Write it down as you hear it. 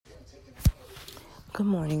Good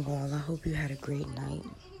morning, all. I hope you had a great night,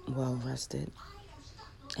 well rested.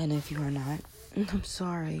 And if you are not, I'm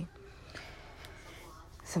sorry.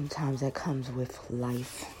 Sometimes that comes with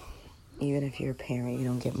life. Even if you're a parent, you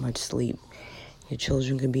don't get much sleep. Your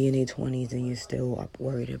children could be in their 20s and you're still up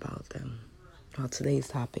worried about them. Well, today's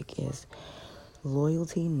topic is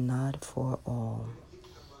loyalty not for all.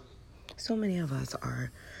 So many of us are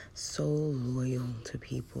so loyal to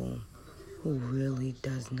people who really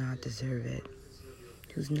does not deserve it,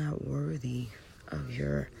 who's not worthy of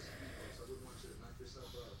your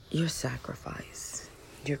sacrifice,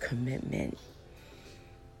 your commitment.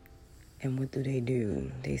 And what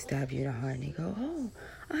do? They stab you in the heart and they go, "Oh,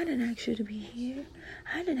 I didn't ask you to be here.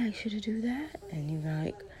 I didn't ask you to do that." And you're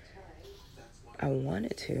like, "I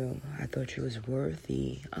wanted to. I thought you was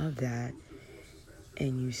worthy of that.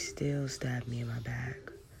 And you still stabbed me in my back."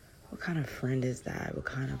 What kind of friend is that? What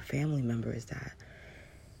kind of family member is that?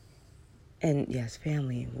 And yes,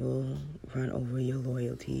 family will run over your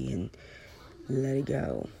loyalty and let it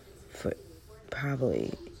go for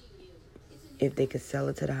probably, if they could sell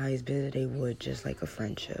it to the highest bidder, they would, just like a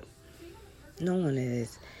friendship. No one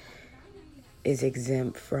is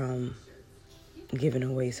exempt from giving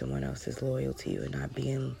away someone else's loyalty or not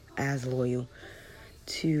being as loyal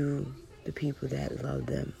to the people that love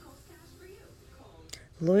them.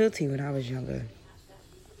 Loyalty when I was younger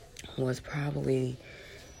was probably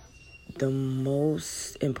the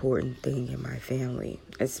most important thing in my family,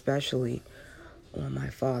 especially on my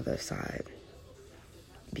father's side.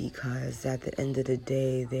 Because at the end of the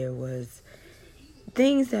day, there was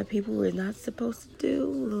things that people were not supposed to do, a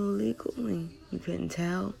little illegal, and you couldn't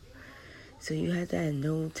tell. So you had that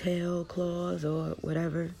no-tell clause or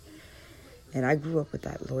whatever. And I grew up with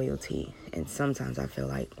that loyalty. And sometimes I feel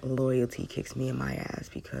like loyalty kicks me in my ass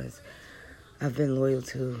because I've been loyal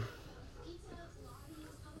to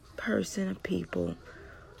people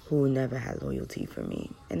who never had loyalty for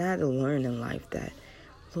me. And I had to learn in life that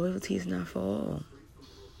loyalty is not for all.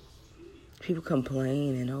 People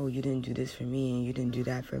complain and, "Oh, you didn't do this for me and you didn't do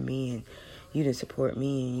that for me and you didn't support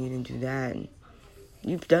me and you didn't do that." And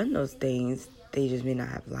you've done those things. They just may not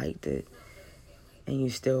have liked it. And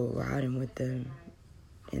you're still riding with them.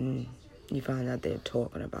 And you find out they're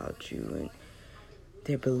talking about you and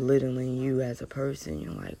they're belittling you as a person.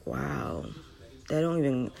 You're like, wow, that don't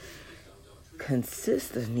even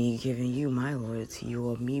consist of me giving you my loyalty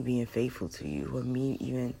or me being faithful to you or me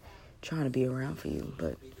even trying to be around for you.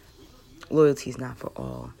 But loyalty is not for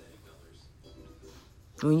all.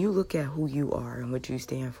 When you look at who you are and what you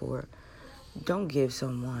stand for, don't give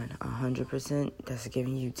someone 100% that's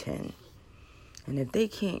giving you 10. And if they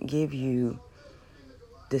can't give you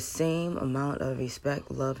the same amount of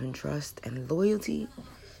respect, love, and trust and loyalty,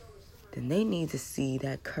 then they need to see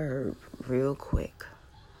that curve real quick.